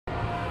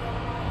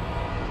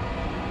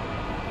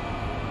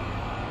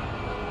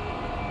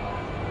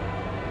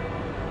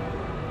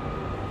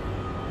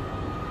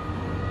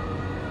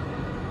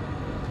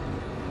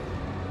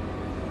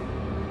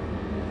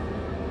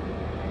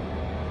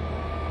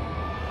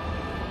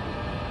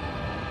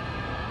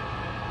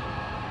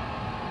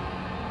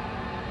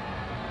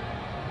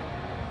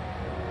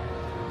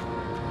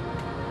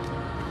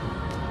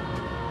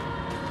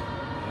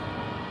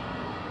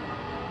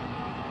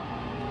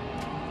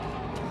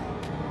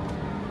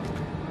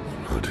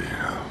Bloody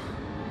hell.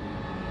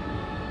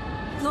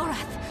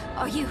 Lorath,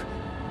 are you...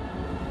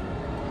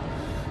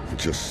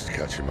 Just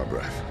catching my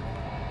breath.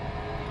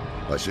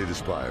 I see the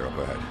spire up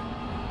ahead.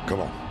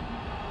 Come on.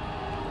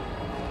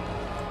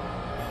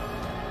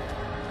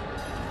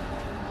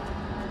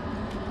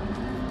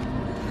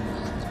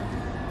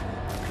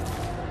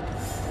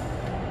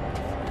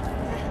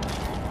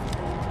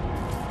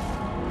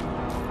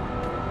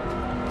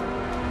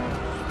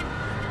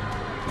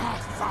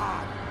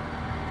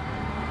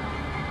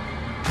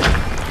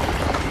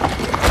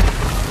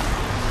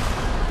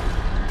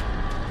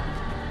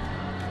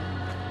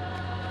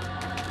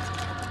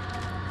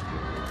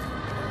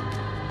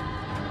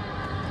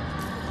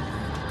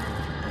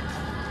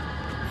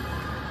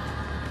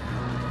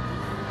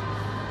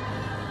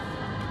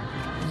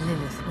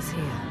 Lilith was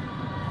here.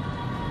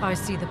 I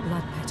see the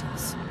blood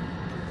petals.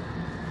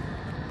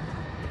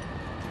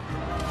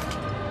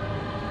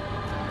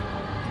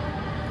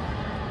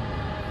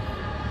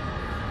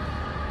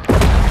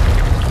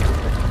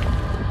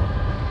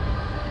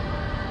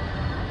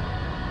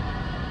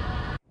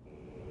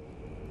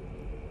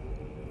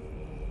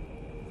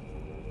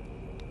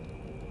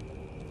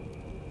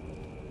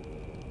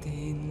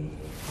 Din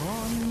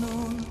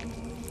honum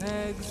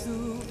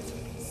exousia.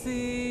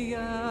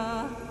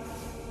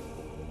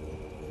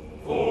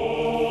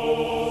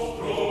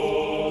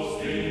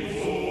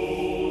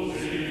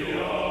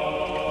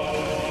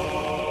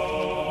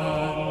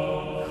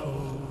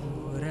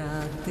 Ancora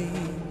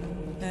din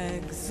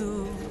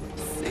exousia.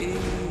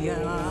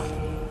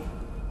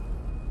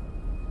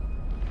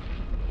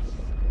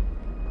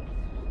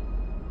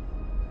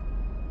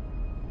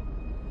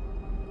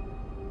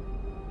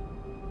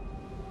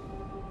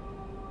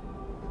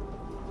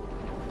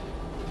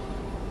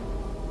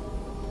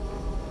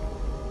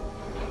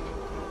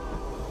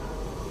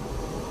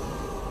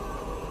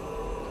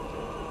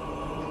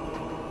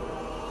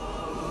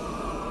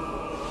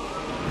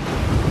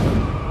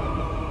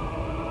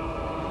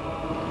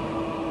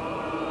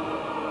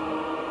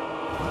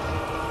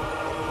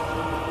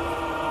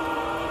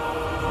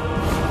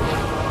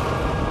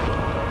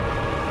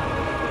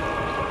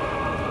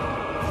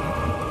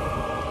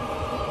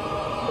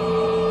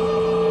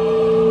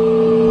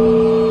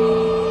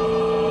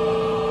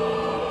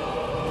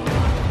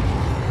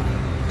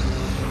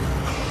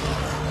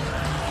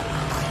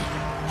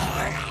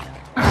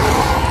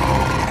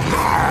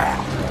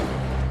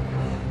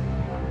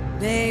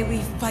 May we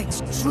fight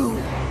true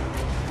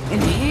in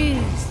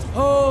His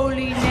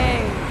holy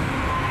name.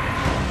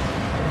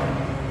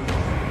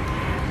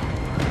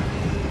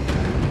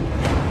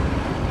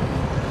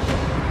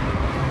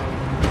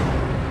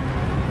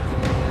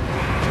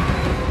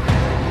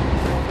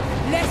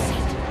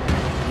 Blessed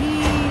be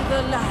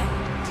the light.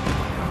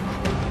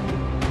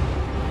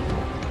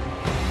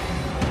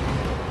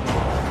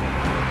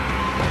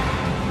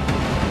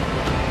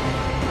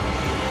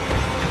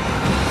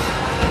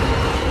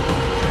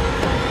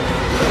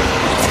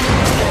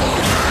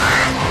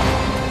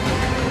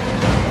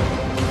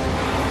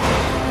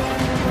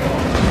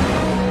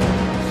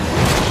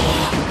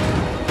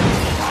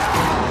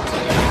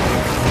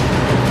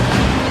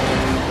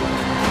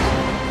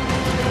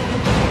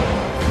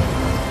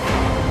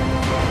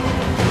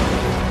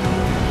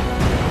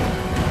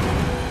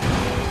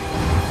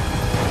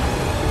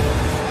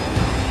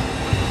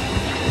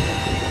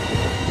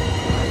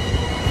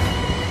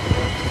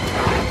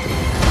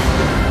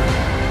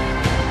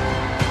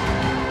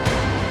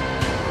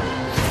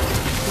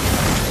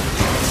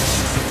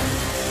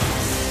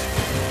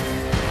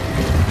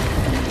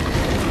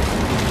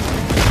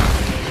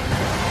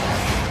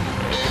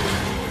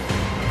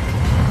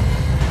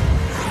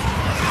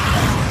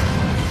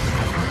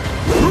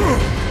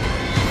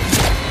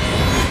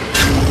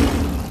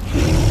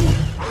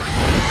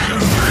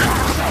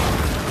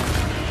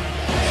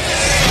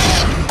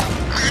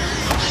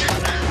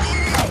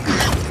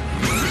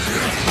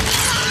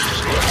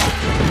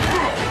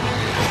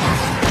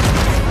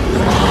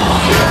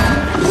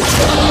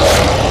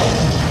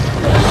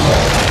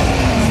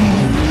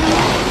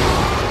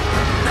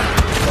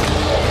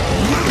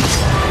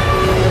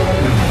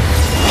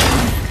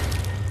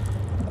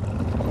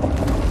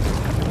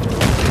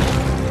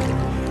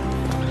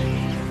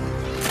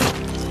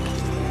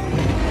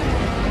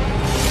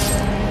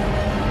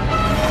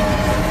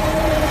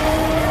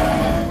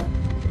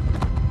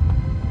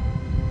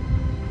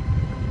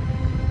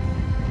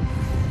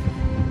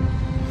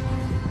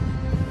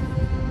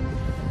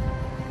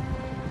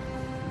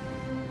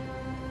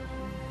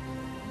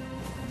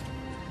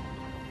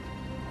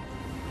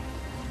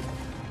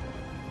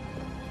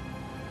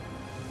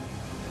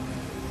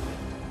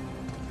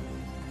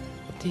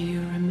 Do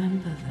you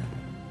remember them,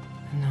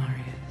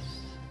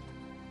 Honorius?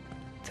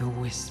 The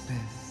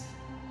whispers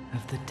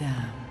of the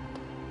damned.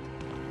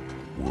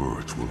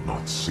 Words will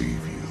not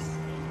save you.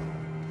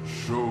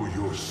 Show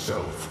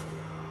yourself.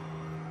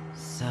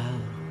 So,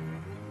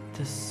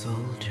 the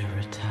soldier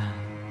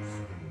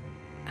returns,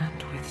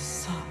 and with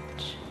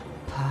such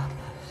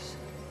purpose.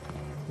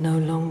 No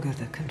longer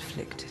the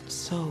conflicted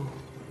soul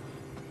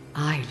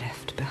I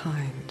left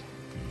behind.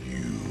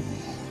 You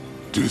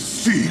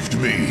deceived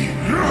me!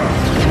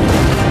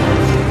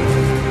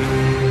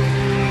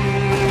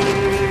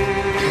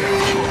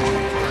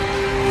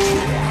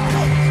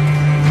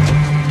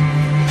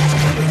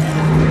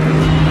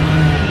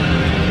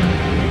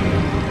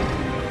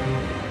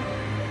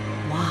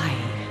 Why,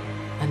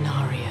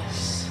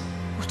 Anarius?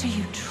 What are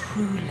you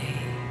truly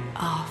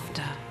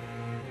after?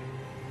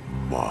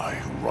 My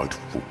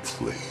rightful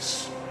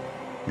place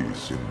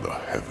is in the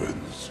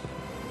heavens.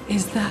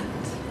 Is that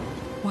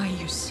why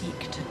you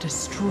seek to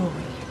destroy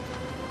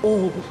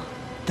all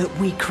that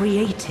we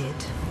created?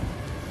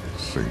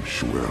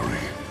 Sanctuary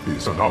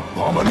is an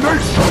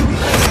abomination!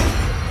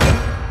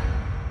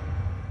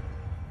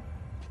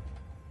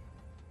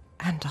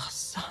 And our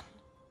son.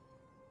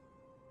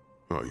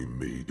 I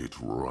made it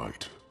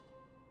right.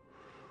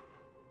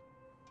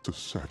 To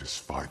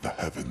satisfy the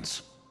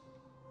heavens.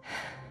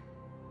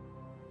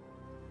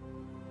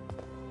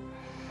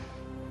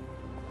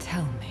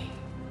 Tell me,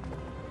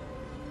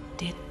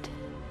 did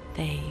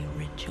they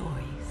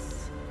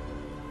rejoice?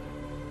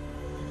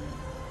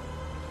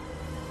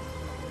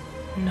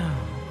 No.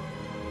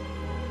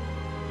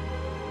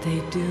 They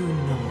do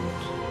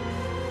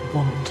not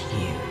want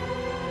you.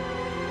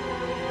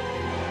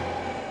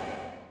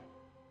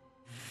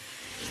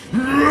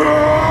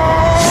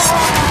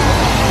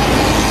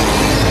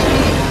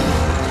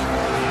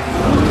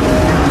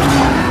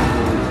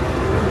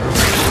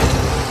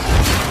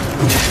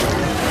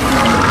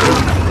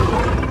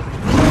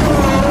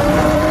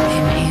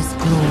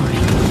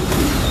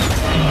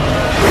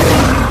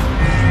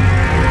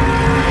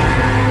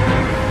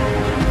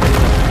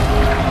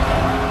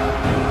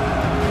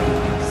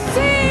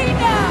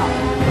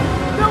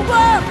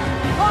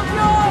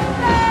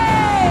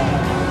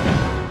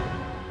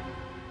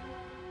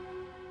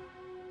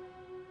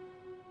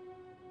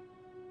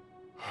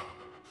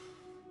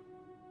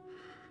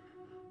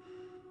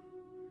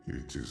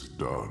 It is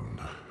done.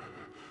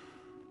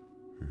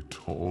 It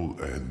all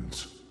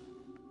ends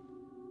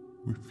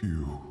with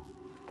you.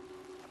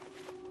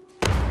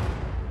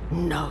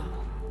 No.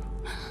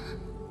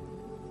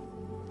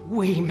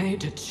 We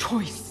made a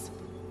choice.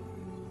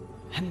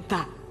 And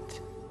that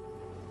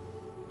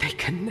they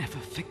can never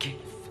forgive.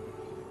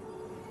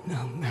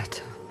 No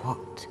matter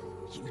what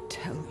you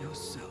tell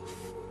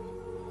yourself,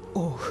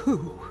 or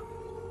who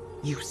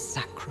you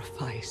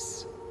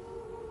sacrifice.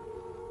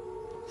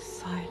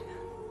 Silence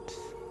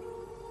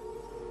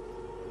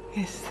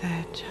is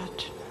their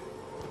judgment.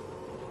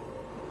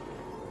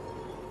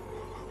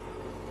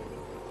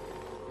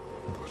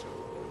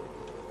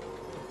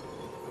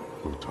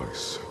 But I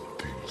set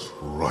things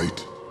right.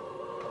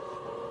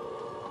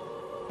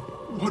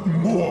 What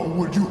more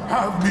would you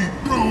have me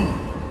do?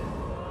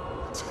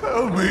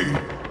 Tell me!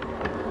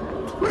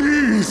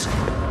 Please!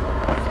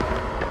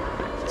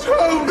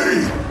 Tell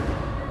me!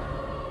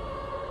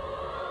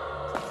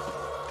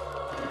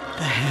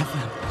 The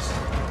heavens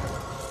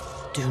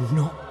do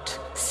not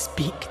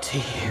speak to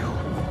you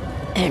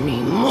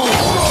anymore.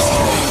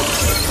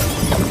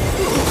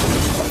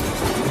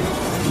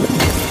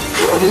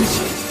 Heavens,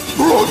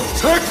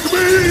 protect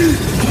me!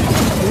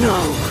 No.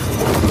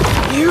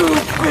 You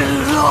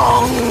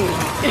belong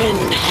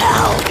in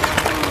hell.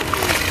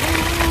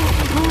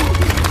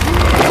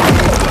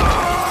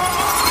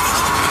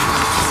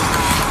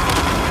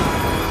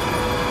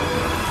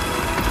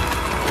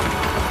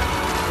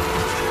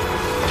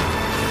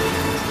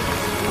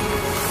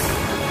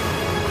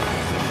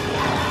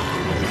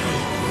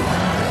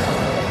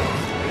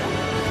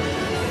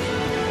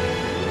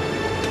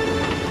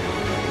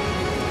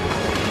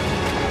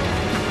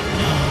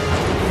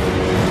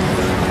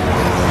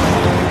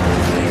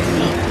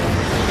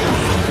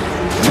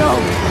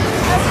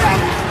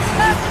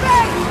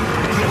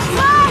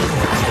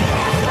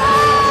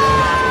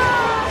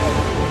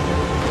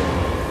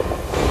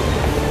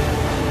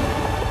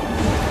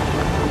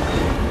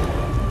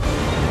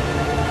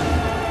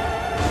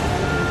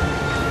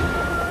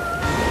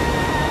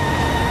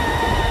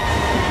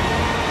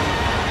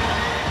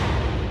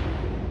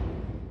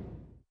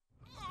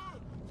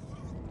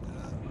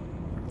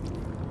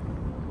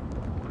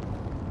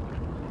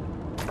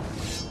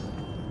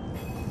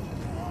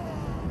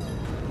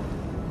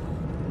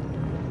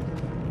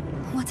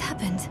 What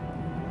happened?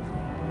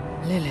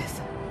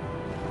 Lilith.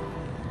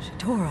 She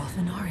tore off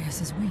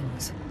Anarius's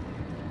wings.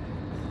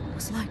 It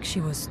was like she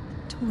was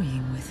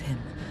toying with him.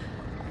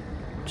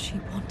 She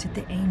wanted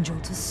the angel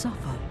to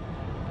suffer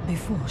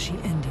before she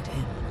ended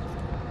him.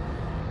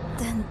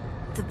 Then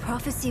the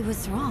prophecy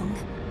was wrong.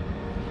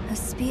 A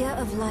spear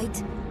of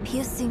light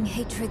piercing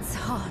hatred's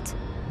heart.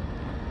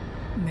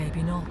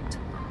 Maybe not.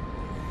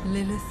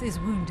 Lilith is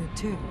wounded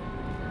too.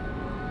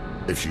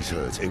 If she's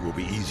hurt, it will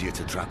be easier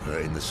to trap her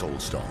in the Soul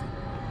Stone.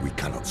 We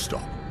cannot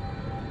stop.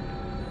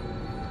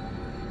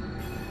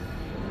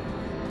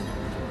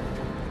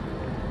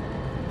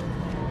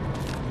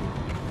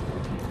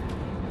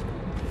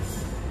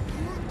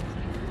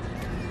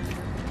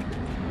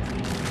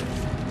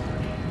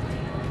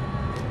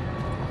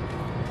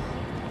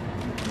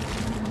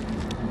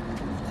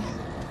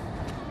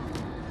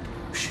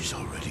 She's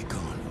already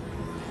gone.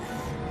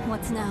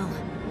 What now?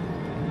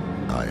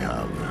 I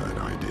have an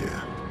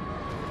idea.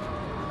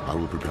 I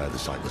will prepare the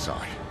sightless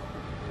eye.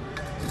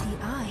 The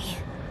eye?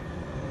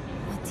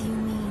 What do you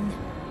mean?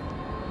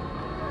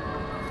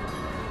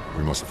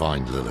 We must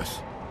find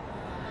Lilith.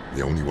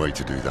 The only way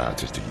to do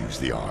that is to use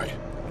the eye.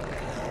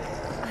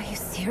 Are you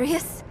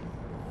serious?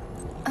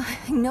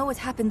 I know what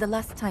happened the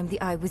last time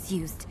the eye was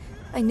used.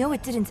 I know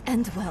it didn't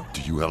end well.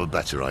 Do you have a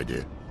better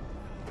idea?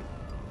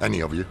 Any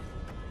of you?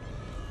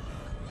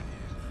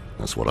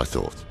 That's what I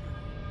thought.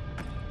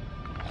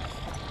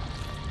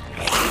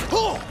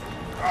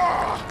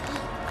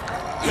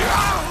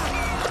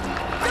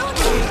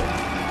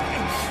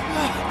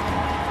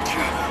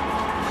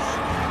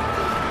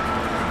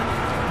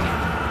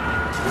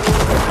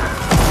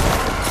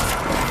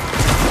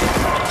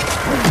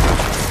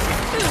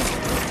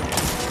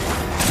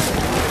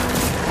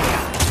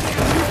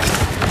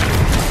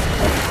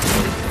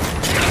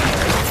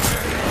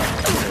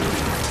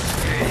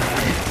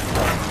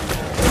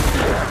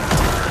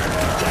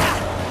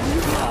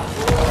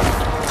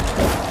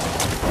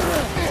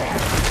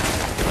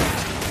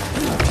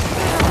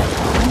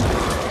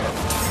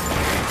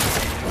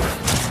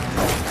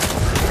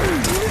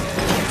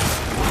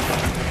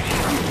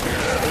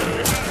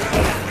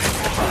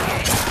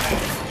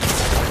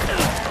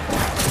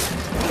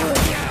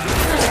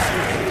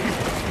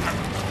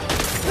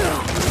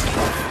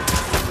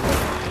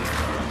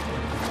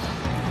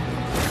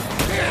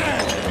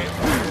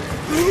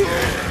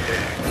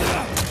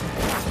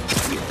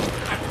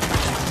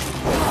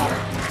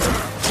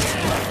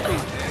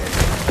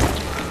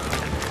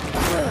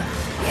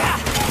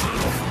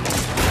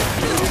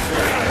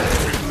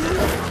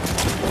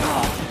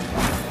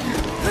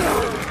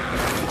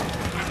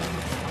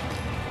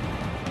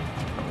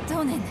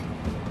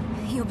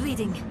 You're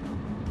bleeding.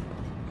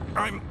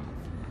 I'm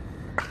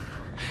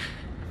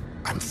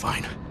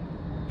fine.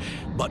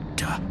 But,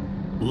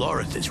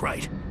 Lorith is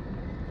right.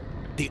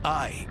 The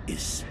eye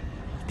is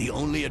the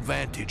only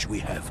advantage we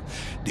have.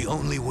 The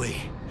only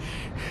way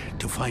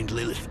to find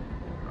Lilith.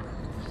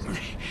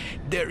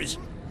 There is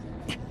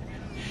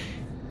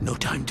no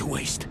time to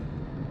waste.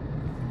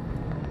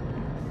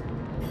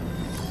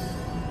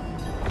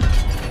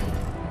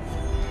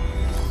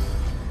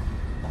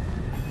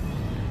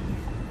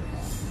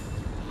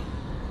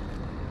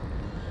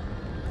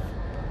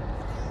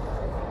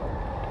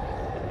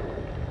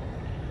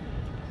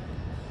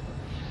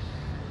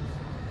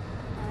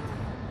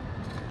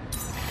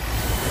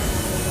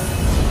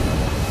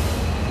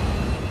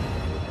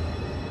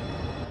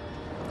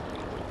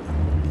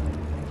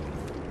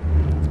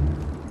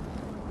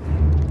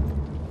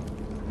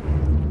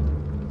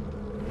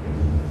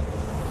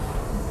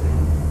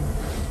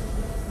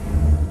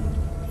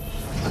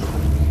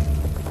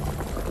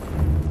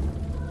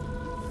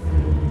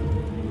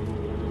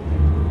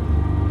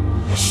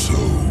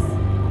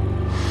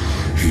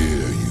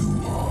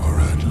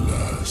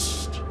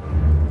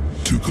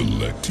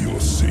 Collect your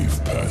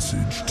safe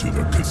passage to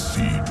the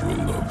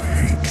Cathedral of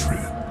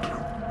Hatred.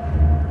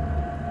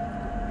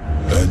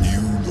 And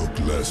you look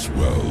less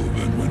well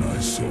than when I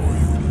saw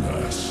you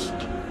last.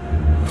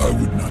 I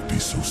would not be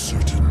so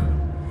certain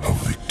of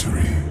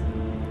victory.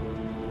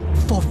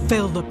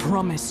 Fulfill the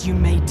promise you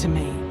made to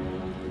me.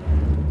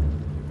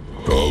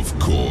 Of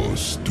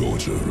course,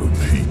 daughter of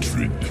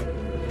hatred.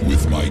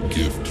 With my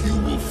gift, you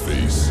will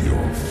face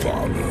your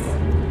father.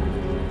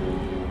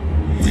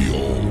 We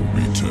all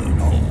return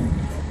home.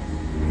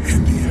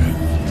 In the end.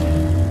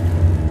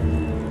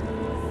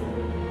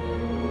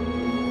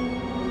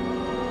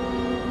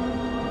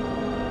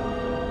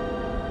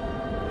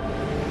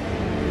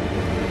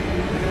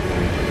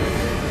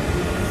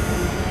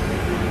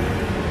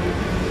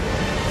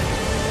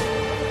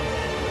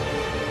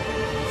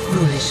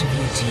 Foolish of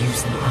you to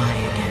use the eye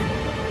again.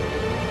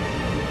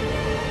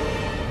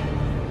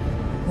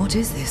 What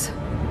is this?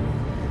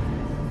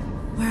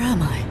 Where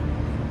am I?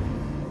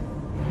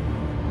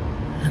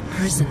 A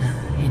prisoner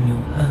in your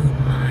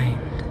own mind.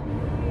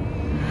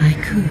 I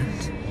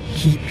could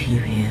keep you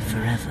here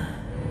forever,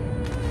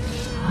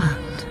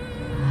 but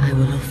I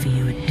will offer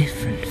you a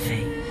different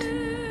fate.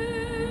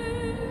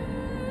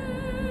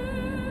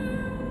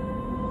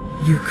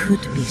 You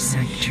could be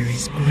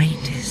Sanctuary's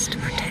greatest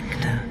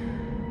protector.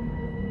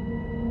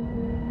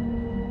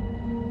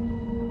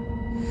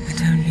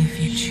 But only if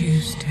you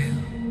choose to.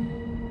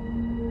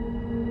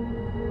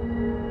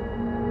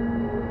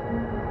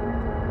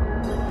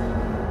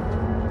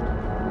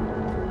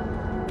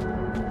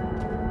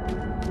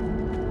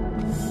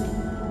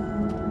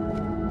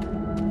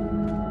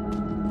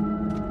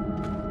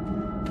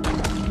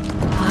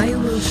 I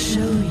will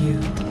show you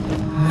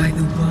why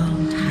the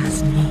world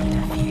has need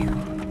of you.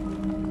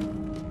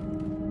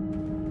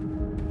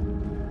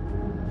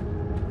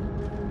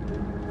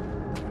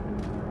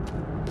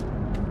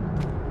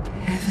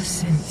 Ever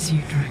since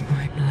you drank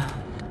my blood,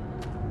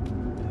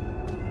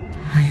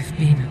 I have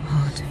been a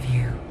part of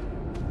you.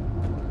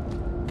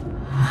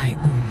 I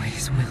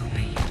always will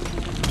be.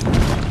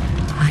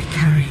 I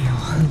carry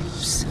your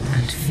hopes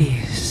and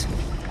fears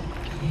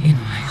in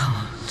my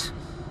heart.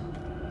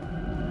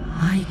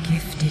 I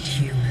gifted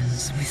humans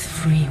humans with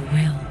free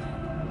will.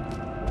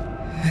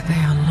 But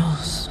they are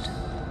lost,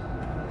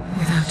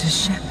 without a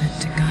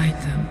shepherd to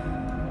guide them.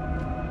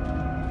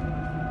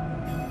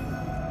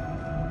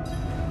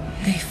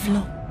 They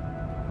flock.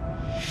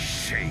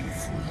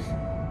 Shameful.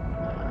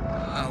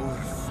 Our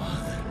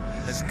Father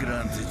has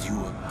granted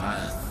you a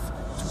path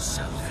to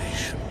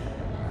salvation.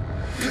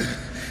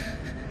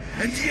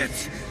 And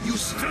yet, you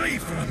stray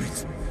from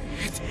it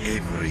at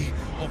every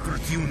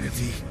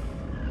opportunity.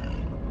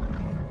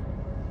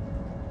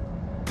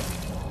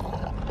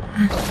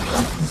 And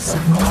people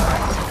submit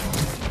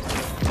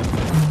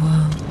the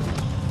world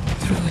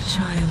through a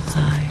child's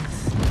eyes.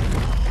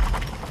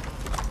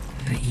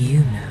 But you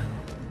know.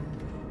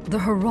 The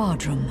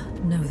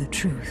Haradrim know the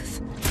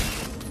truth.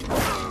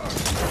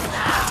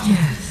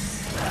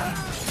 Yes.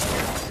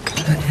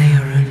 But they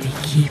are only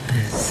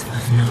keepers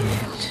of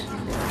knowledge.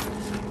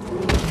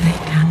 They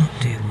cannot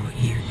do what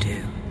you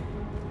do.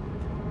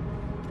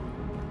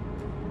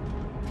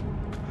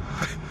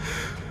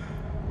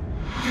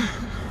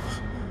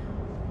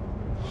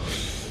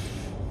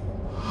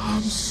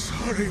 I'm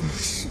sorry, my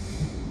son.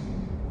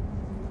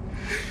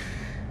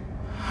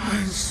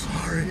 I'm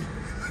sorry.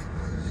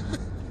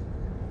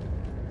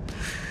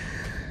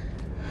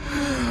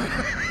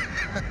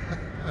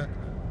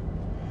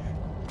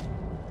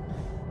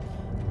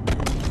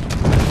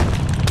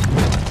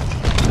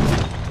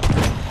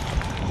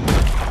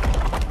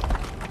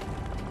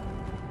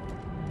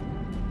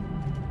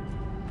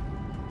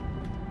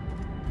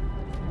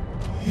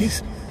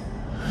 It's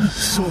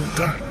so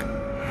dark.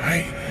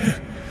 I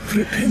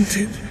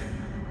repented.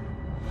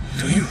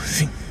 Do you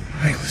think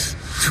I was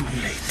too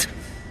late?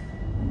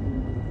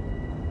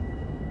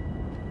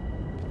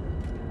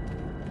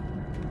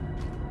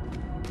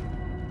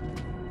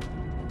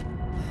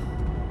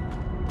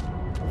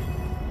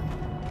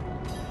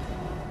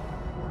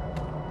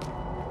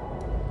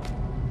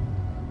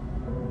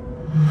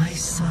 My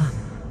son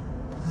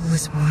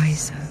was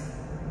wiser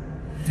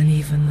than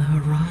even the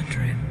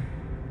Haradrim.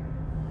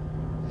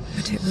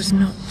 But it was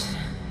not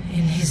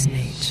in his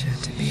nature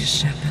to be a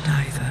shepherd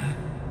either.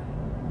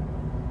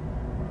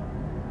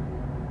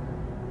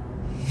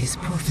 His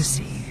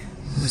prophecy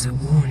was a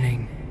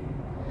warning.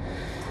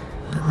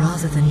 But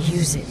rather than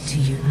use it to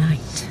unite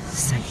the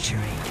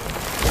Sanctuary,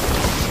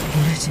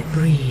 he let it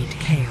breed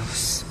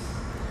chaos.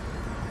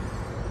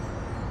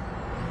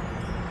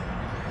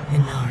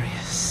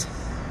 Inarius,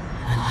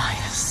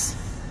 Elias,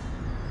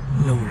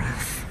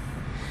 Lorath,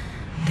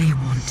 they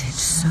wanted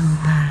so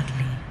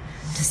badly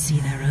to see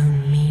their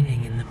own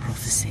meaning in the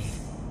prophecy.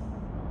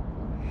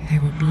 They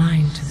were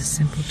blind to the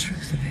simple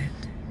truth of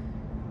it.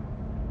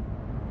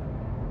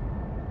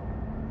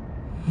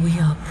 We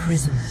are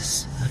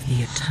prisoners of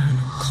the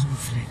eternal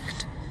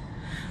conflict,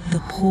 the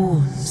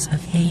pawns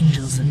of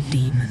angels and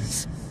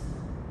demons.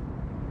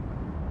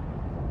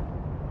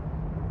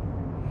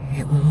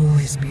 It will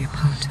always be a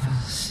part of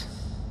us.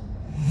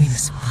 We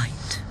must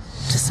fight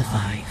to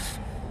survive.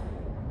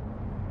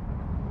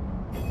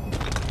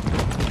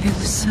 It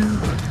was so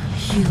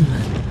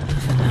human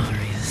of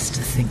Anarius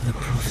to think the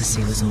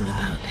prophecy was all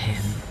about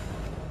him.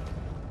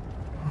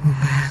 Or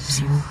perhaps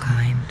your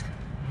kind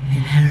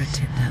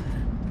inherited that.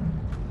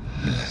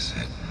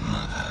 Blessed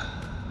Mother,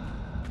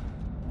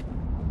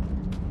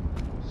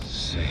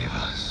 save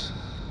us.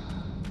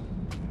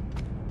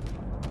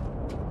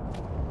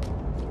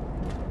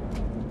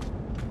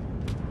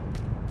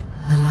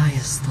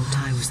 Elias thought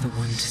I was the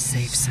one to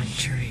save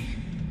Sanctuary.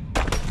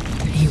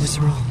 But he was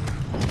wrong.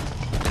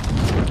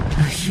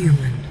 A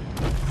human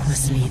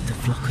must lead the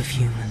flock of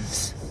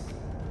humans.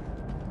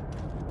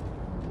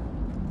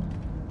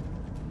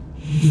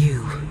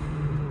 You.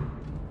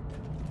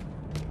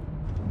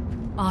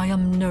 I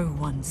am no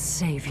one's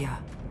savior.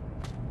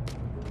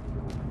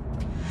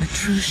 A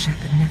true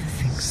shepherd never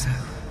thinks so.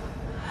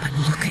 But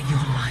look at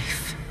your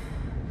life.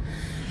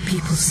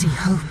 People see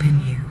hope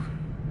in you.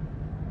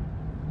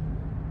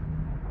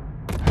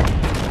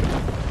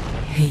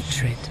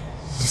 Hatred,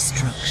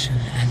 destruction,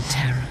 and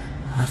terror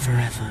are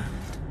forever.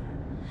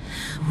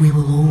 We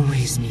will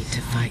always need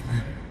to fight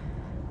them.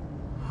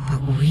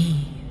 But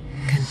we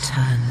can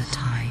turn the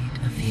tide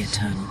of the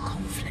eternal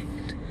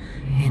conflict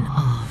in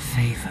our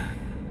favor.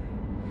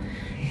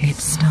 It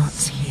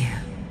starts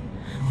here,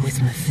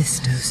 with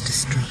Mephisto's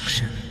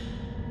destruction,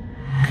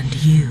 and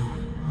you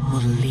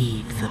will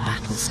lead the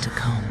battles to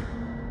come.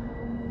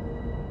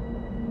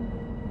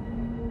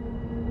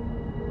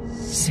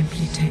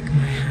 Simply take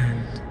my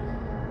hand.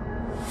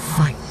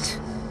 Fight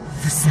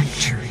the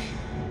Sanctuary.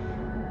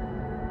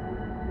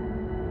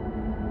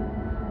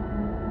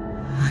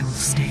 I will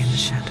stay in the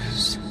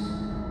shadows.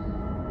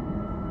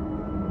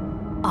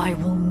 I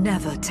will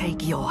never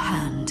take your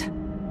hand.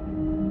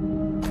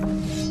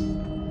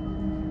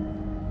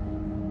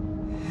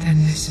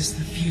 Then this is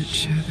the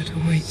future that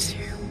awaits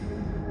you.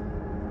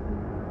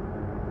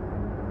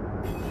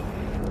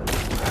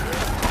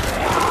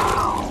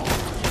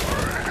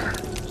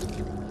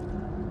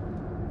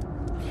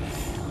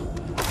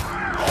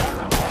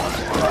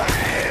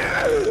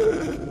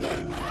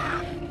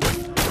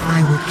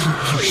 I will keep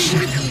you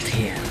shackled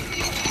here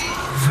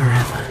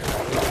forever.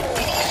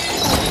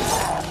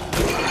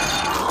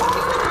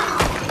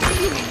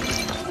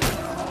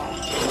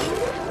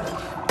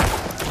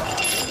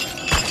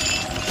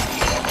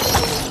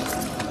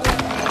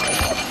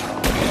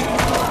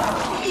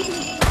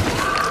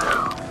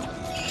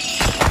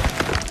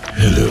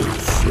 Hello,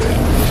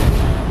 friend.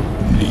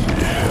 Need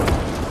help?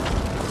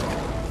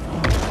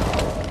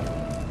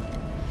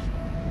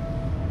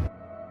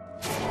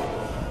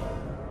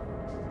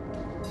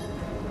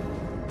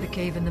 The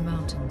cave in the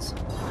mountains.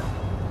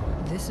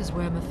 This is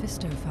where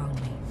Mephisto found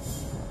me.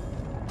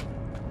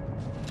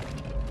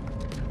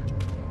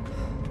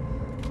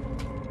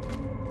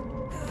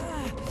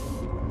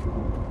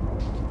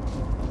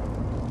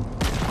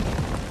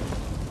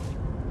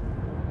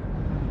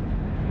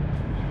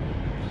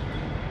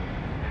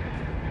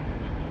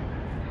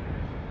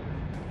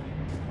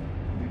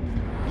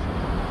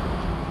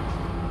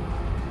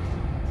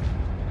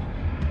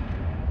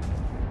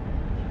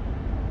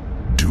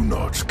 Do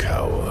not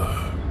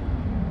cower.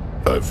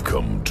 I've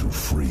come to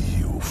free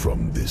you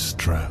from this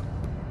trap.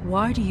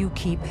 Why do you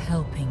keep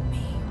helping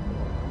me?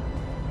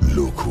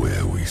 Look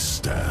where we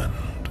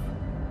stand.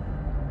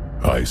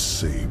 I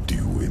saved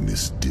you in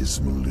this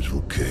dismal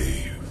little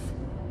cave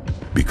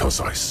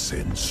because I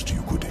sensed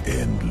you could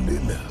end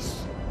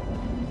Lilith.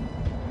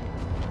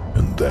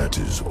 And that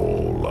is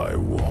all I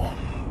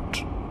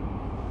want.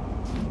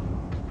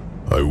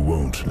 I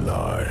won't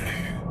lie.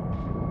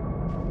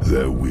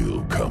 There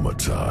will come a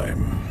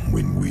time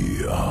when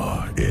we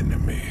are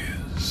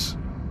enemies.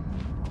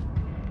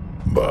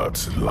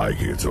 But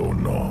like it or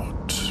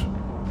not,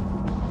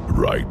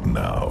 right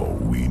now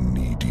we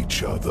need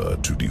each other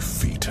to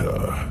defeat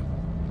her.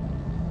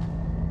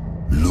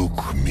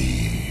 Look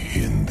me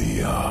in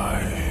the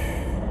eye.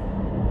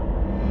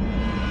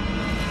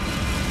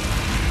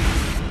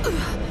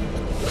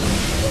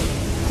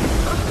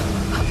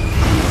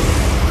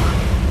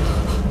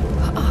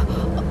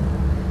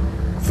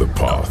 The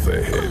path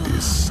ahead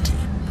is steep.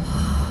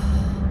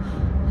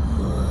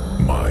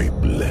 My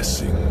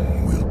blessing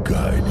will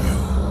guide you.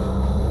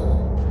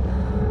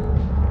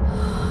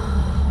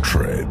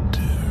 Tread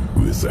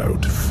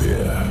without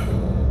fear.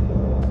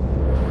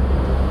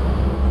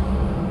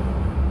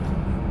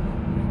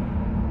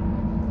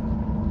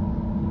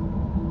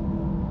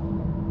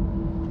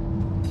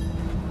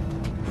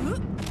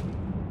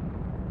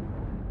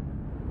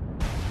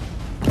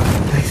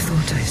 I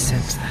thought I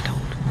sensed that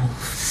old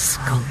wolf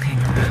skulking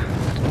around.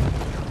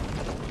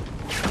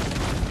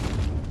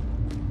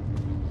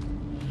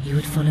 You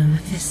would follow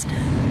Mephisto,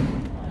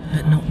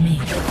 but not me.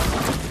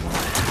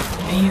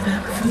 Are you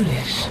that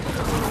foolish?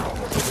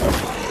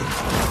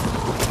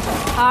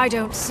 I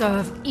don't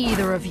serve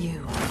either of you.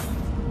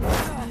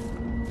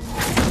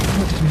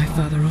 What did my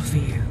father offer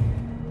you?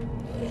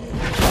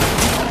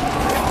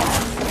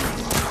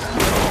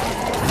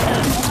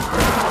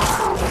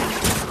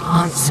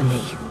 Answer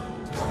me.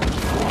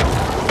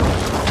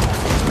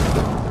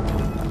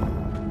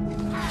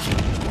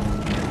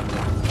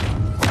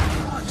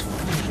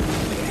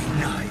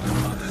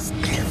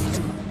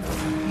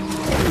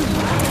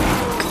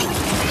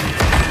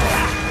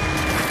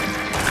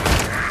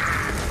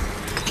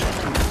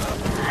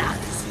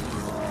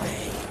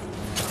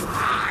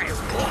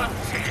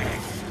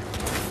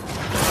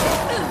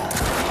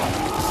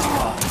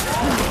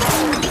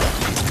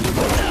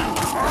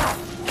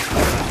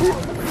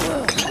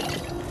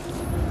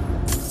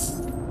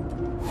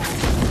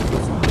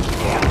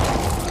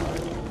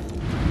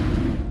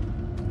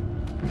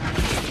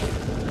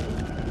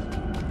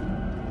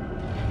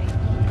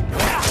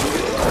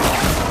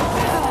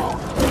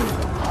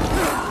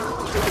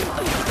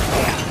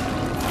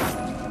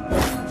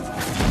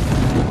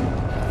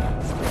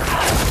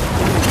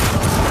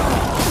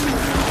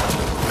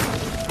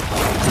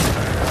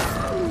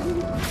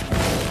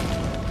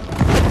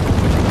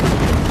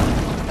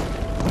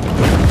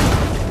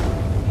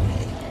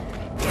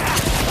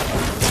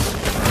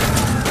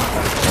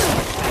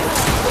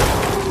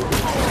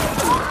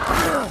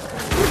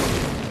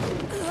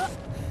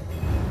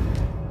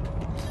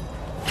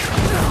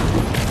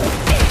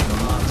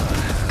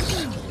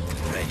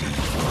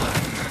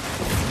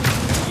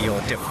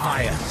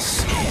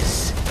 Defiance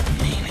is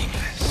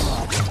meaningless.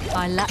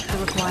 I lack the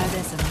required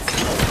essence.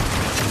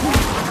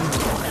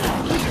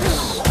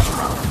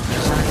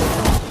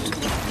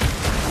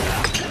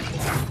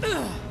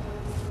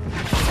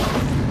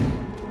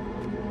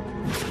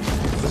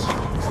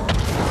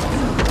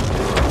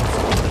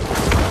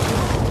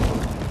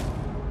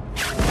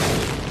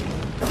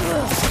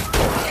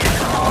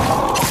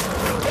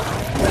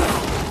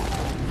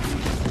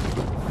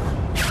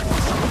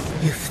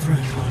 You've thrown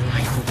your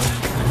life away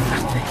for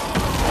nothing.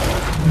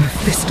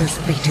 Mephisto's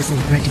fate is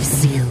already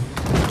sealed.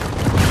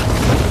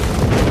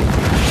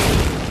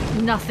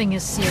 Nothing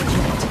is sealed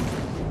yet.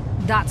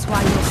 That's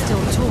why you're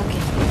still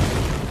talking.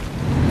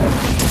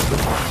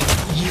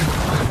 You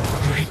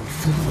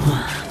ungrateful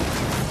worm.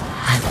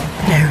 I will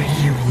bury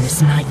you in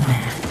this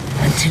nightmare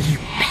until you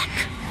beg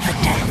for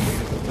death.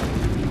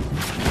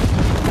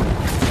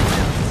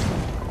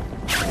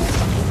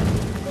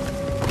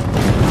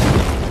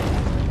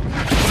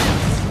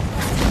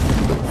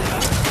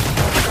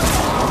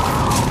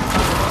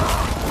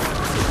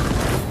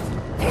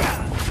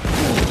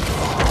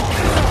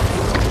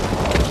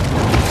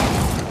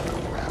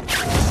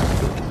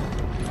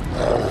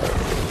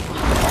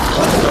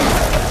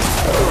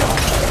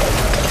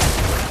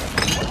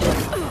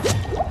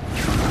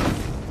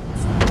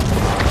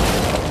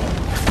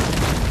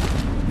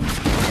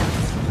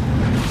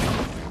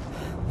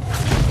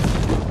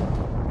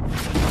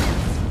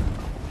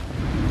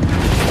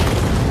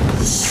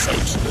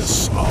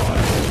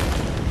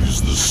 inside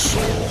is the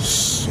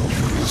source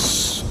of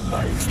this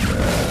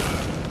nightmare.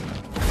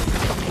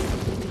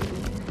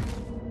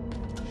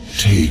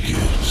 Take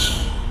it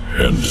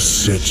and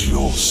set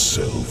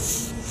yourself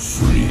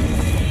free.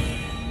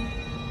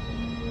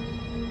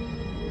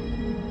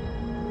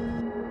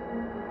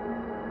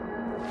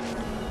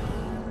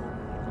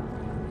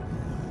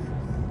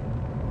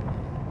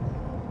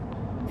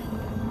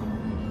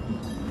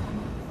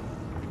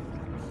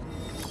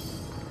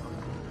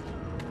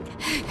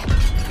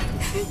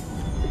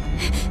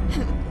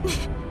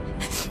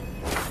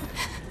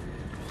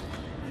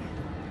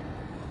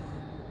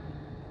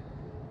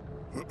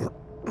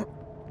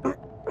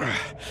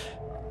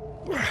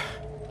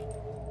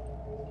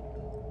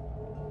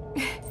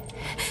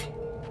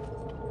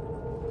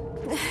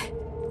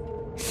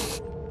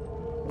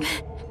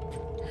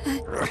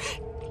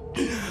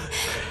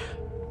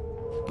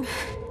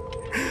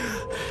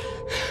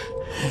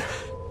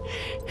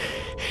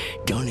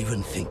 Don't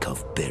even think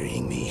of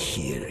burying me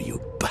here,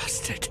 you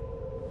bastard.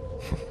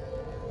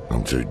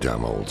 I'm too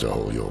damn old to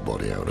haul your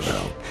body out of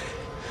hell.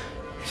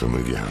 So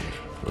move your hand.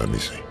 Let me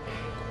see.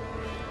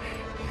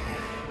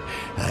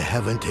 I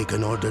haven't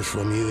taken orders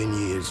from you in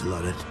years,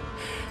 Lorette.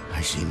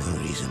 I see no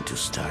reason to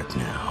start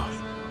now.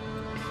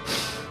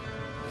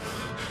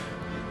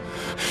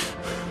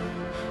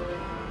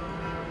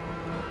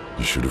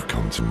 You should have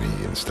come to me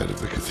instead of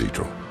the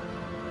cathedral.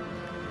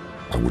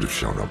 I would have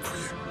shown up for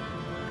you.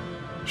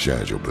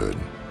 Shared your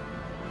burden.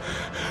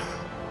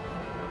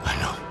 I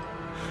know.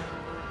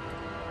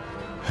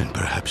 And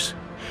perhaps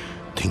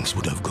things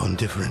would have gone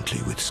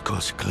differently with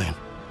Scott's claim.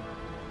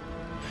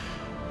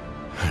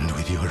 And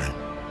with Yoren.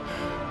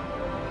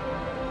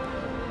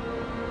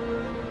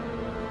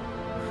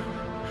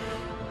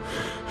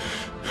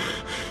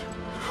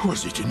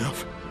 Was it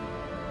enough?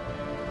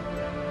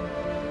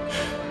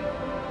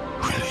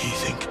 Will he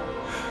think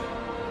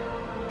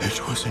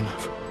it was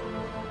enough?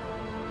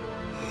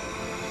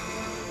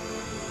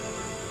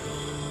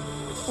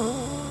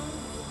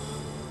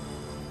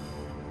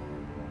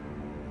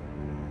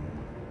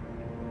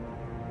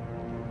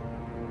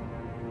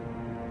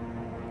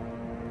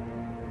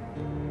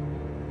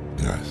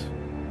 Yes.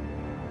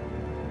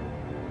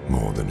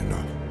 More than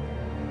enough.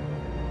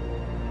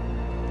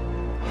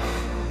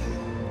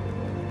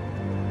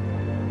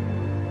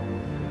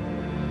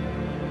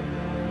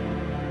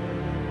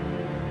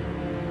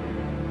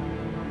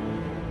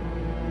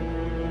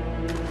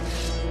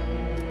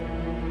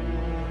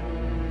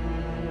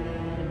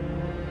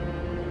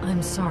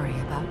 I'm sorry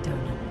about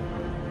Donan.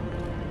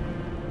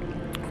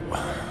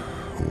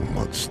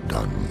 What's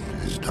done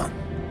is done.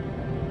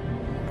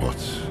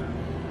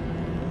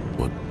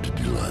 What did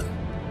you learn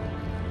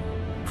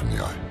from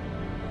the Eye?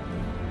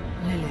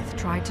 Lilith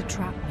tried to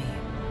trap me.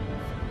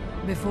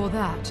 Before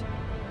that,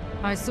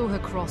 I saw her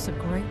cross a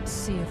great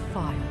sea of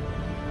fire.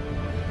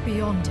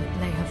 Beyond it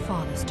lay her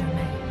father's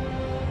domain.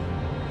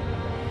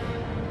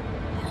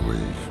 We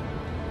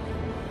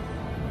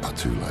are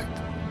too late.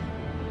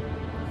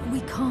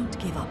 We can't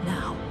give up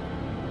now.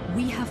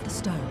 We have the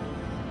stone.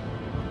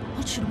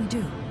 What should we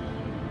do?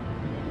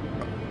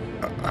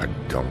 I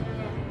don't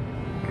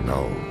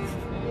know.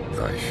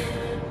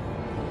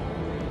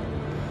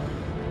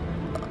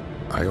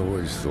 I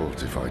always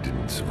thought if I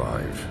didn't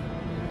survive,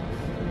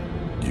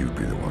 you'd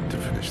be the one to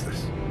finish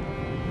this.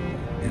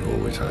 You've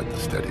always had the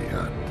steady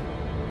hand,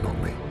 not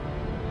me.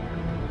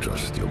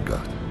 Trust your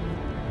gut.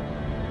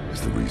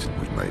 It's the reason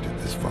we've made it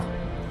this far.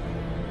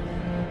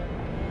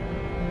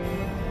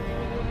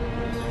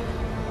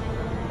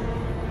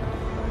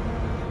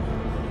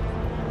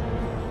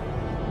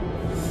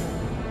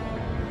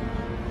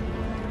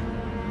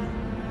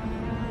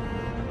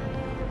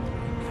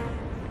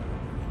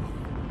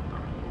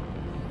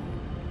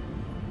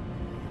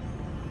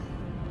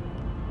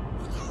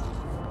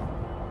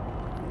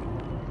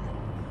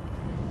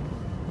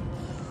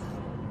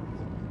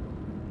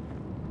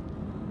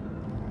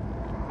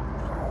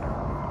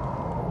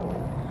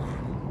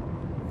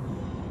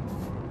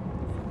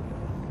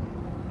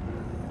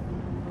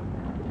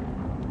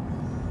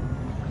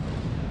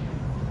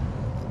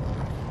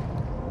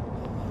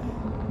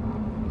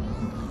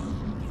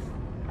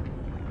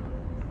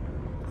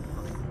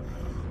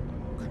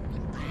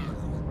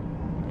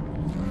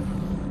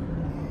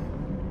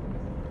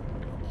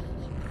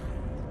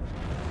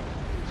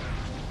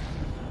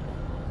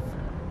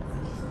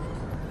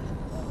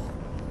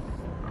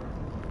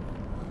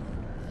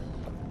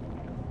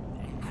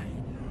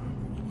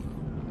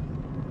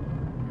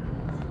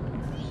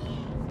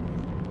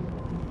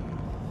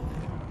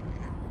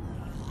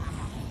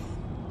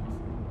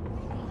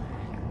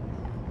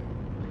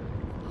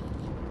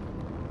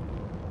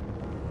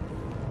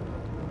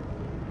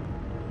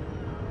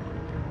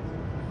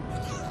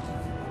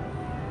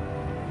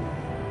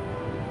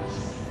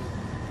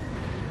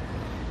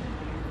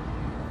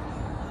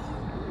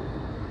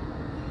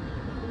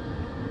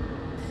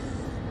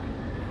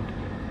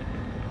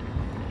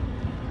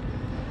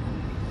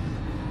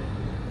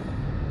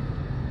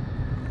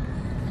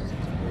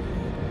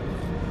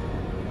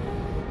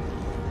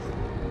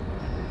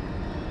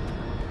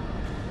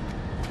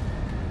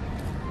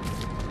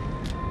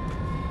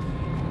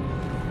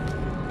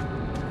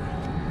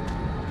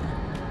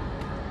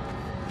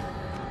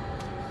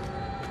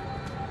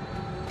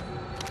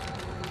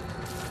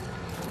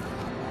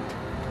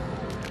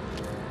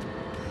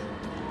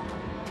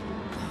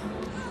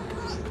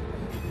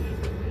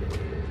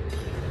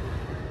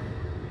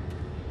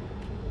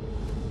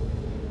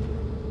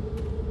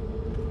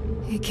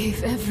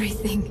 gave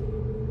everything.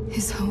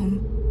 His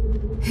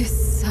home, his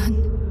son.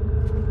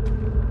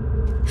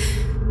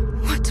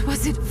 What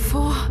was it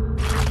for?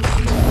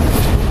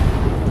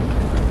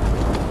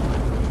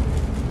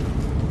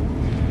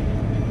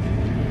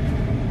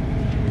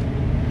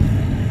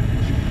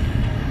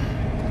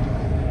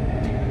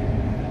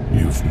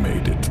 You've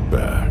made it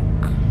back.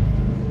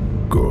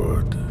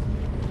 Good.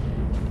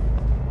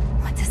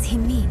 What does he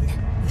mean?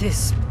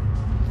 This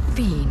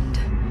fiend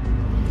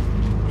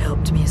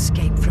helped me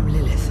escape from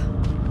Lilith.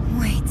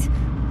 Wait,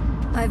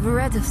 I've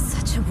read of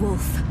such a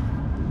wolf.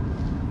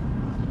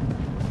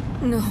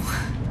 No.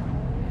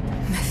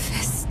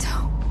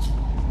 Mephisto.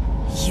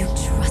 You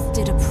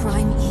trusted a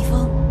prime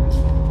evil?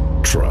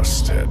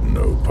 Trust had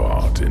no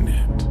part in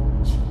it.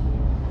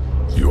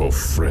 Your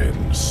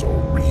friend saw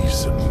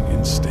reason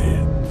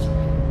instead,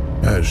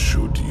 as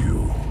should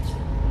you.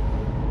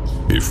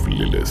 If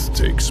Lilith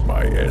takes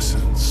my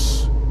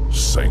essence,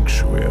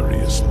 Sanctuary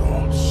is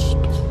lost.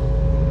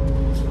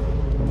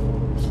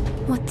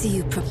 What do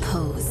you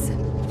propose?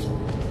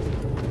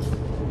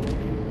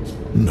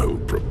 No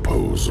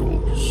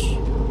proposals.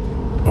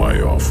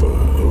 I offer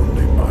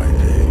only my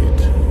aid.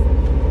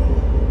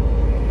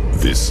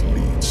 This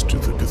leads to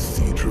the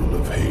Cathedral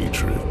of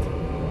Hatred.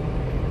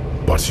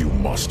 But you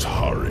must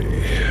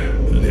hurry.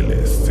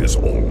 Lilith is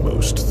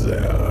almost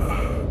there.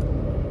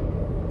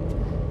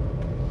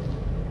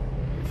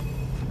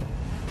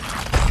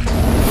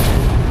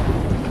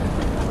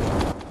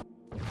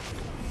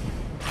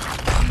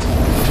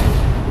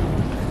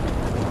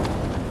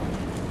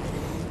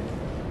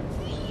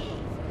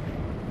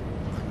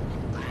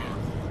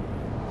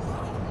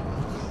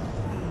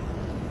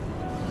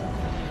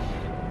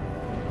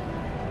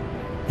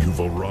 You've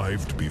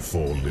arrived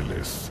before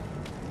Lilith,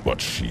 but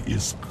she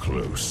is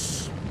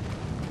close.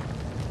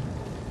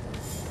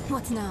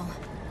 What now?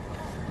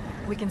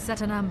 We can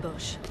set an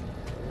ambush.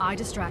 I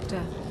distract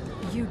her,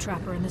 you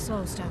trap her in the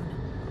Soul Stone.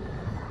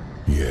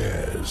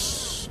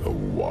 Yes, a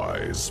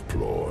wise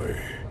ploy.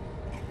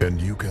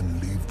 And you can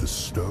leave the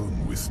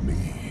stone with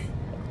me.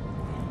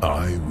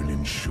 I will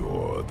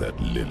ensure that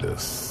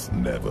Lilith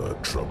never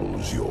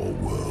troubles your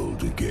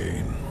world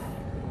again.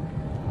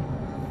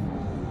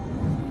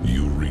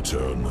 You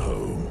return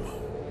home.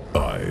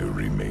 I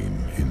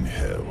remain in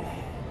hell.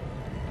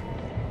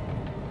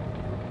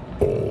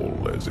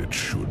 All as it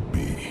should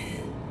be.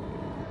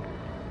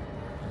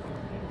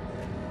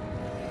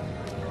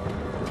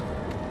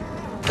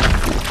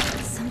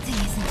 Something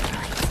isn't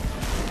right.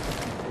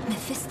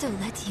 Mephisto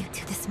led you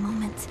to this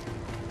moment.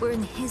 We're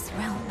in his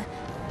realm.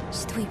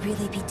 Should we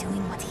really be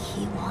doing what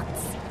he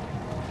wants?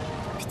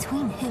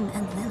 Between him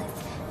and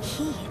Lilith,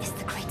 he is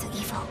the greater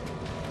evil.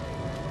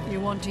 You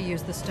want to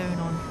use the stone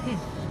on him?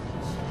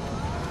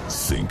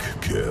 Think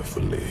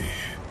carefully.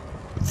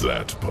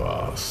 That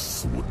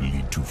path would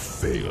lead to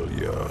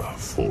failure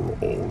for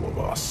all of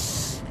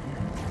us.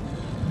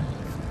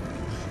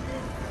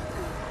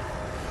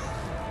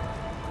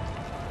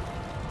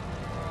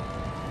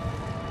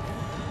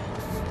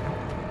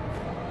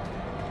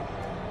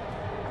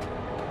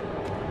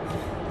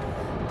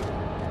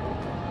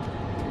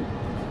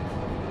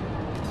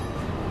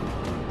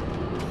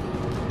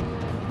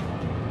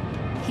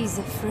 He's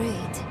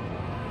afraid.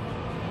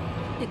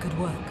 It could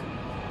work.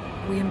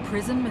 We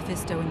imprison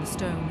Mephisto in the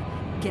stone,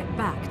 get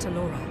back to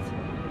Lorath.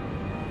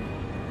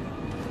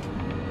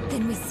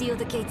 Then we seal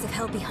the gates of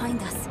hell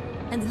behind us,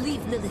 and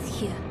leave Lilith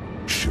here.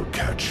 She'll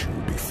catch you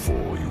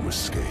before you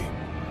escape.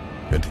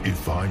 And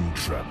if I'm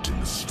trapped in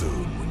the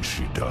stone when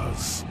she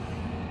does,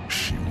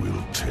 she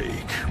will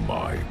take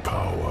my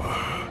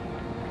power.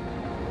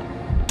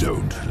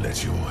 Don't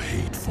let your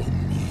hate for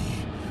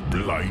me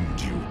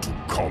blind you to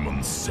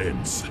common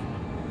sense.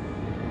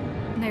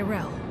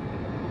 Nerel,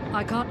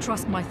 I can't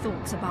trust my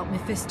thoughts about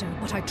Mephisto,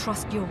 but I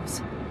trust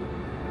yours.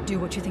 Do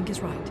what you think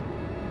is right.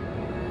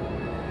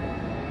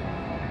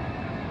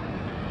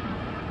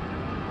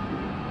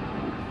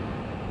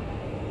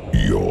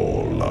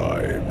 Your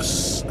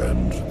lives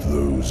and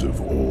those of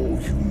all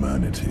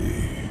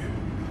humanity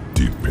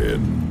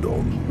depend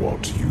on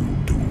what you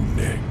do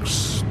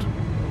next.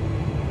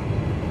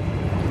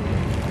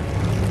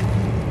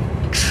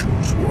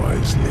 Choose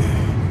wisely.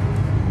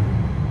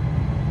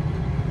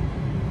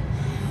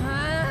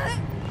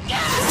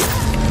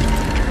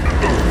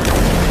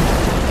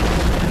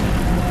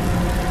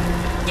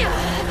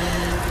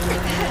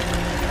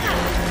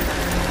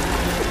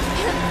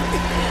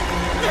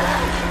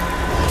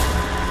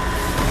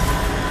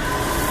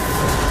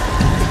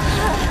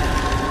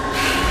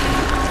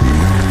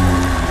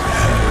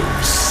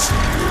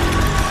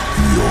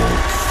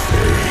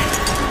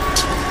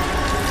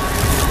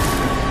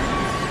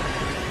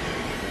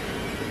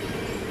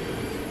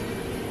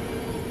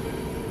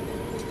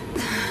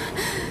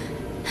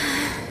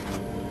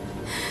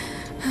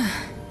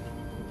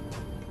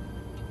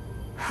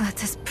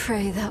 Let us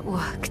pray that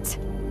worked.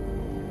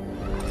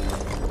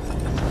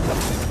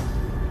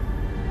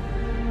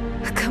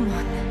 Come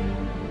on.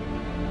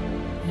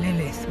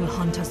 Lilith will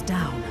hunt us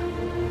down.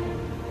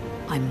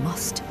 I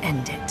must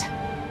end it.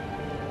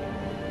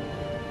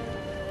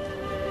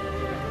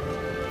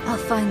 I'll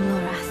find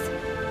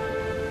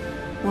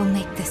Lorath. We'll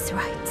make this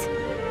right.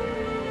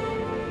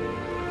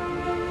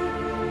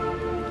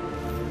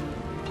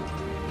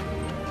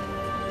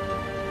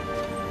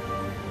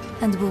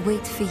 And we'll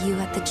wait for you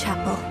at the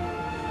chapel.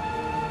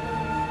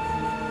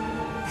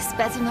 This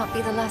better not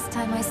be the last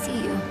time I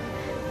see you.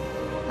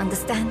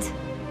 Understand?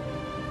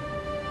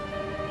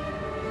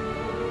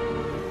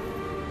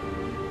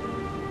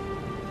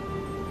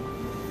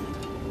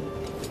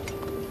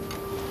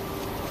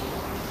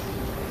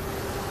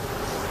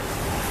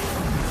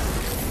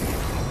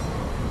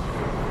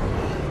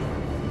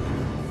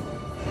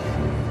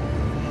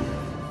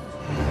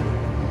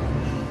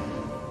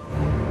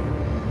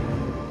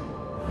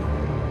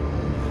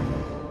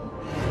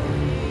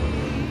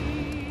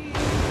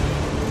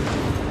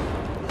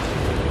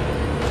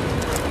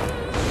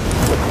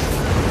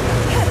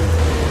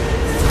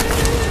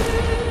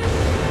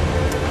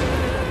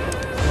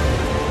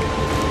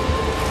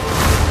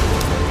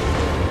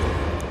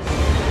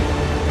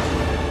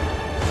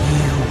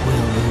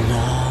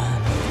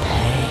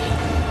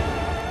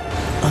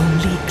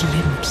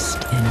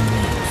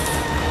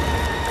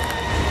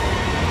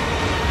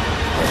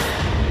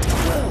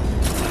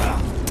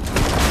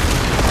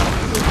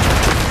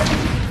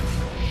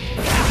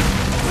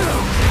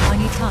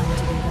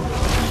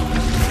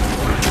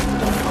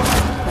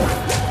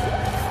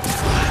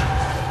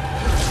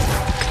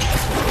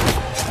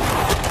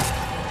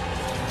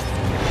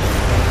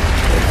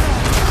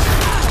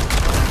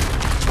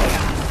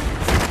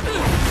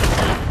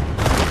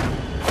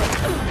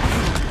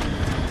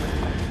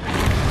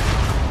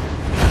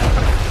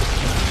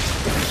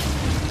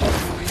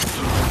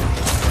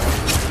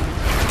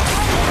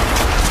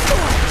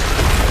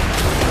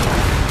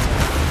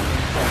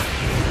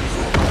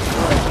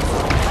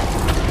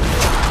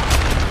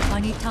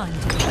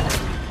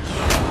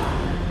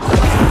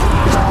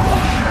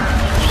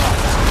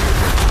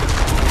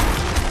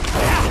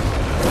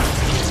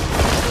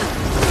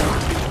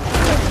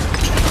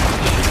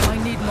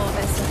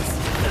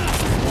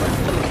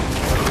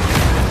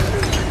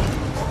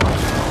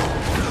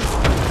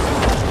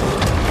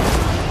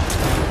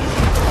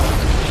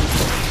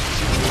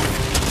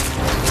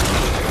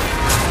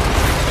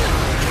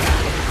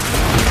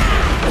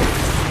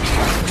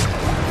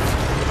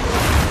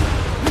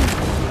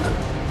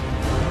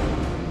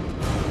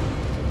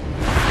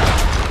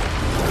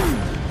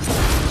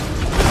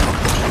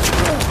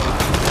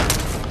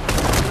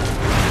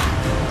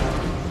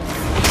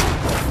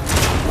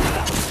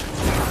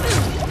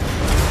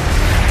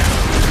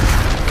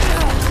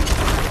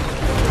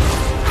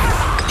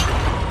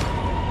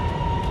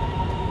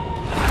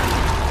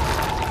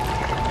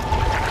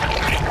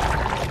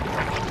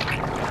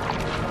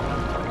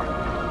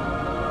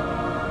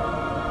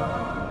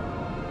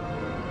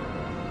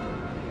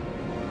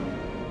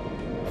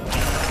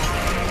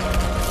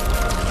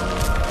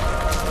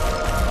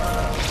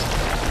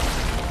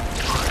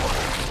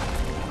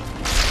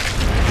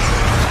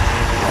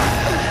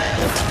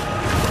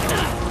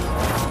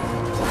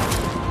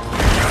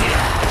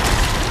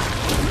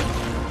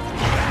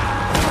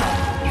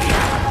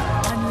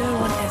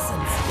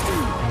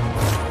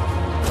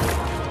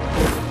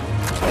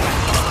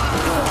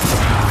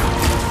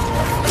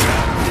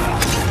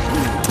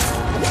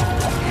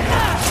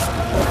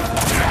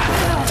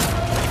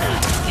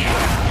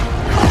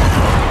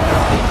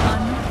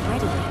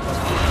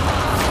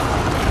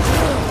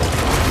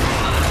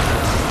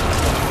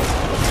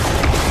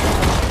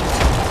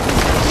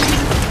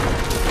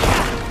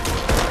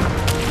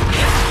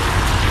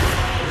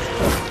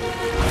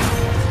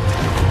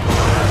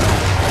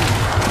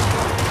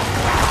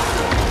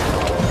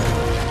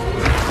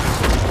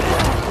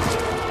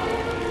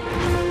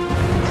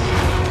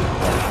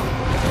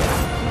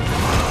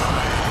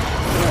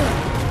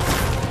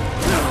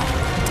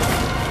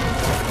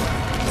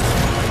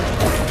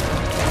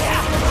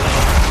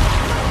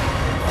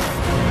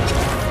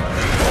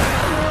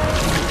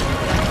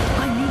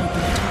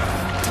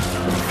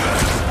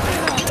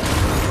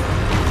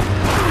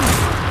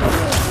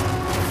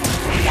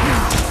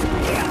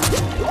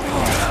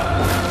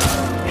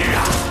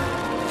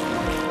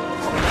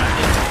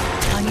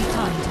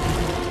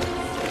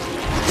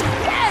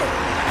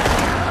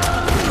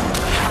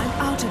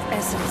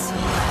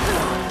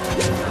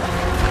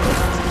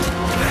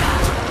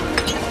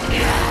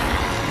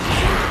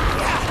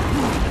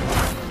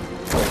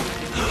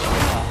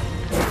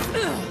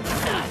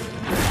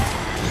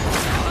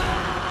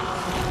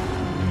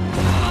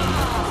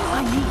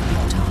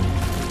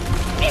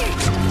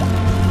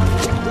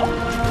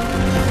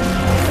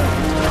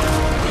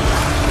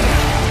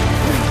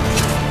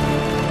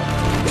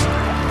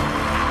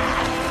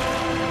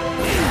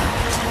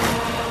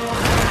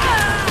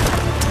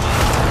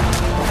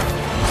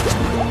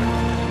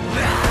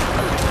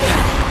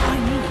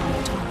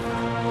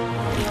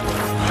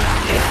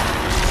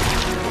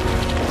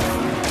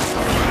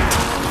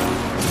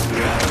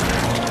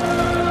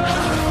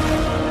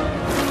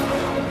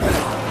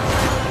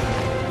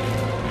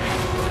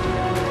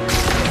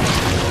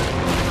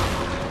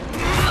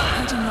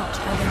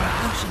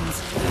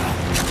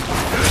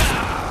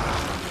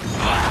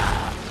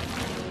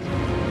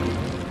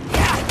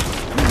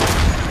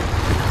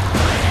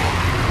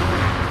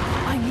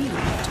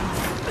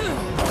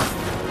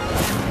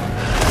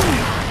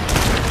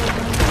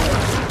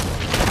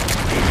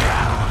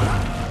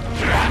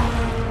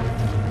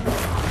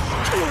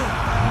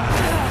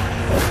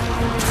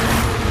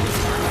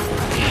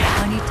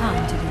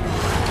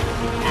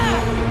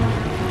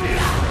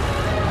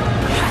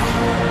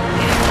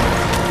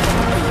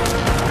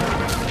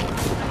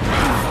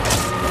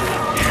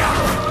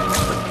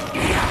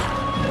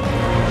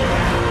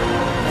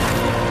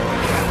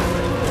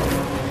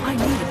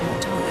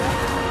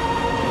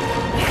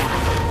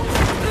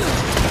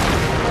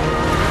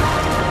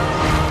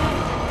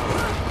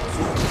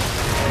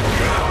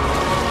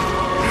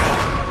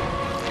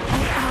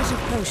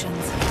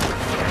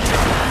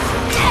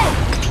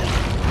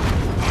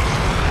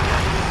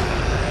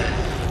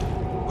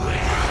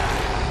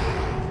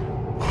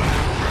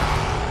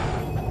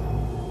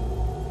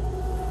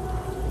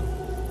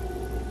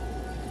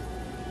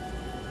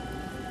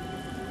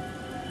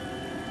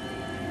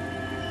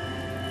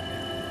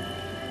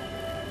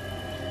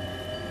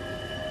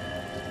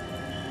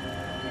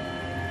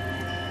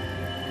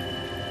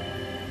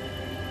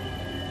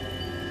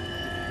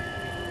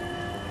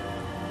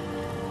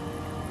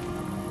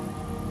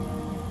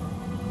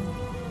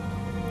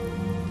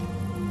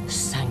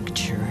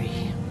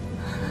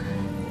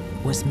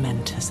 was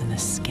meant as an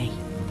escape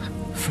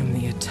from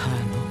the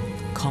eternal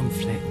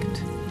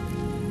conflict.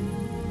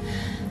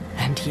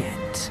 And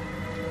yet,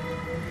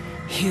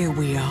 here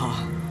we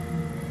are,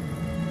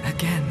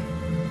 again.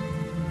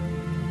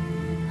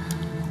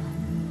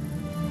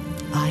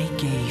 I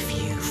gave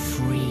you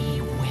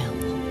free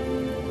will,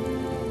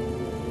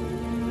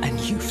 and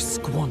you've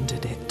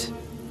squandered it,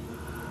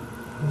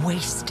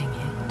 wasting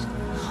it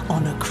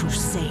on a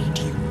crusade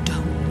you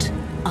don't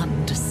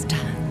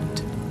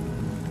understand.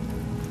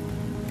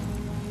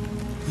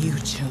 You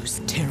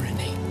chose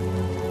tyranny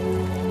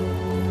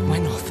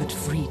when offered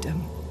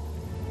freedom.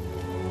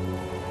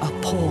 A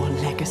poor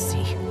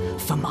legacy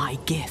for my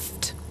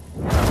gift.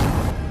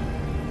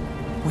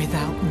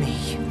 Without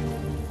me,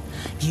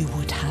 you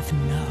would have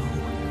no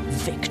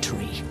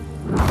victory.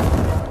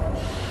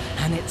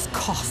 And its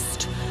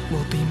cost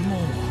will be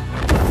more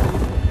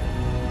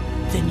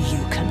than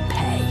you can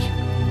pay.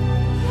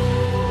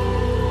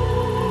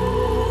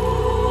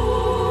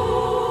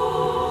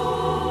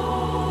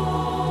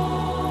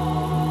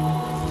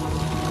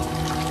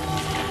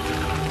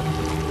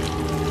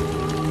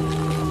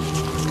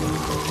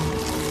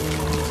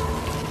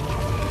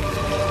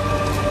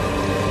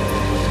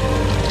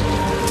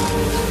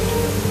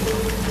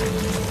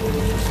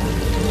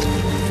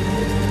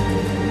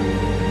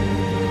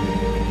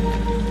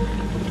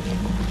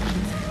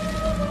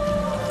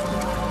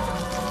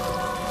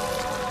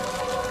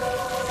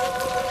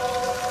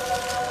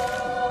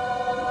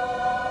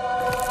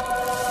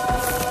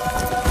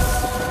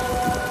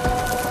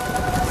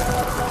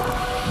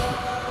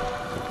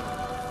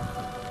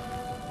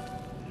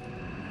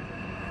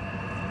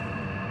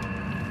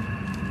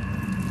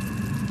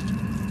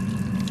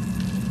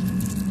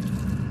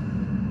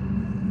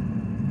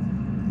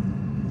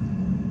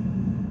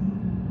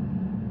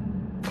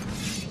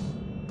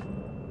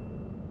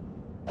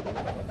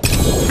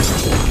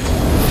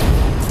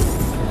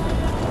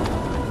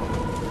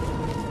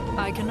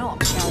 I cannot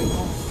carry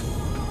on.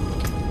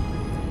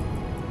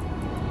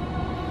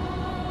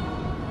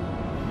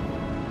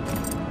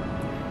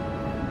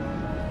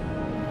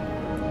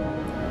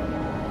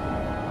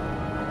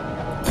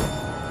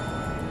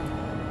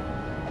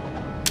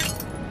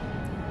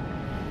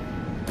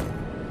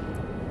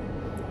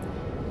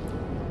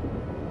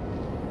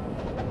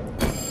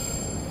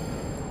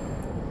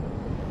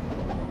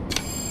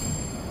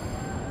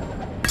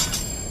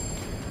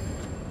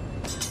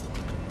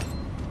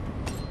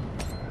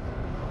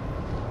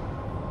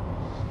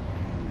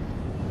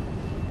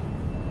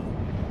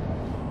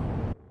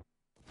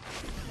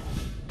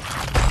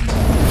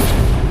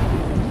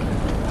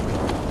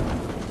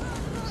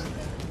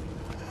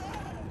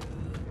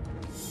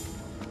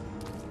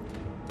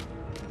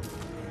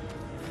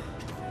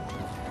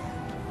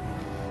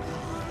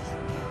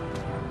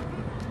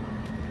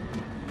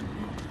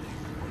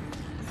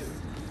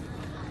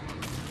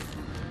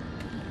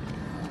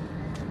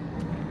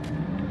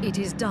 It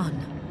is done.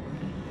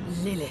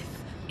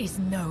 Lilith is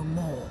no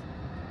more.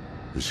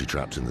 Is she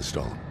trapped in the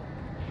stone?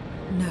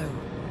 No.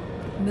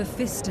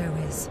 Mephisto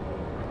is.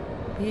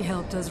 He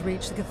helped us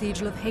reach the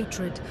Cathedral of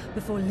Hatred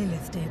before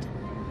Lilith did.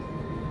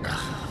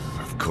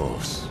 Of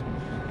course.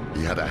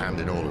 He had a hand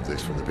in all of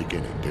this from the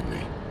beginning, didn't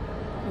he?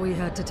 We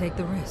had to take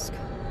the risk.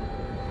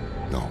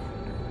 No.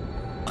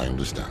 I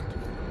understand.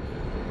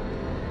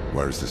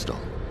 Where is the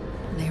stone?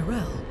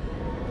 Neyrelle.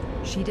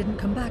 She didn't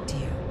come back to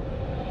you.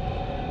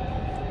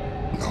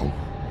 No.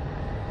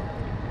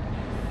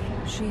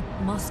 She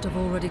must have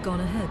already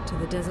gone ahead to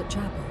the desert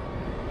chapel.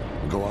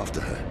 Go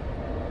after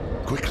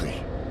her.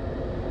 Quickly.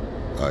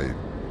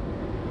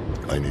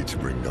 I need to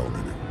bring Nolan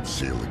and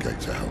seal the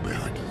gates of hell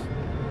behind us.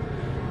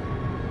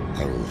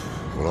 I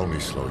will only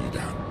slow you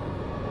down.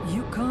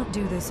 You can't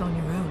do this on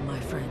your own, my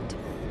friend.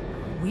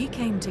 We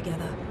came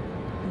together.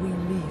 We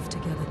leave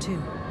together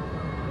too.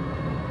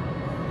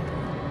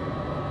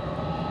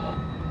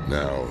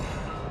 Now,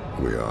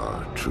 we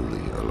are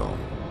truly alone.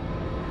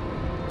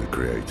 The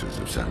creators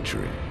of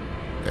Sanctuary,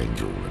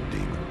 Angel and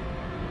Demon,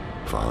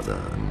 Father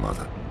and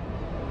Mother,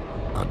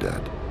 are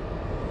dead.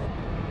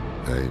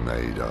 They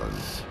made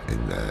us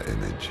in their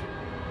image.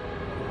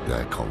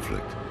 Their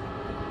conflict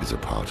is a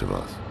part of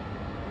us.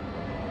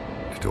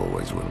 It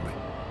always will be.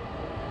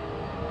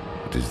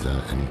 But is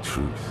there any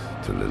truth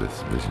to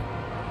Lilith's vision?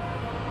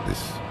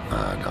 This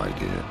mad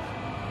idea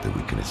that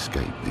we can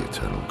escape the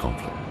eternal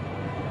conflict?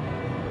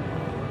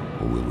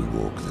 Or will we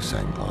walk the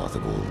same path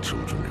of all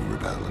children who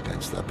rebel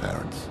against their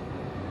parents?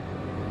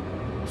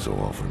 So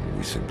often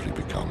we simply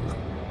become them.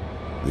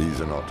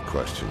 These are not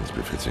questions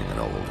befitting an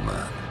old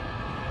man.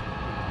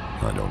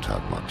 I don't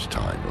have much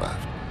time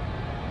left.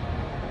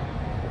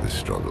 This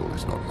struggle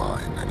is not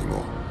mine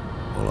anymore.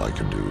 All I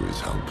can do is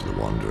help the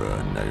Wanderer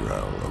and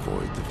Neyrelle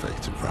avoid the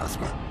fate of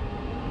Rathma.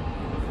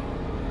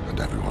 And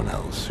everyone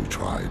else who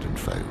tried and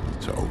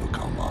failed to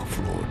overcome our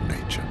flawed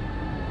nature.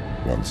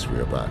 Once we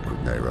are back with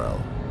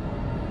Neyrelle,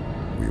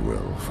 we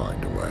will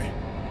find a way.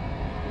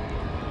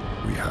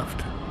 We have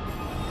to.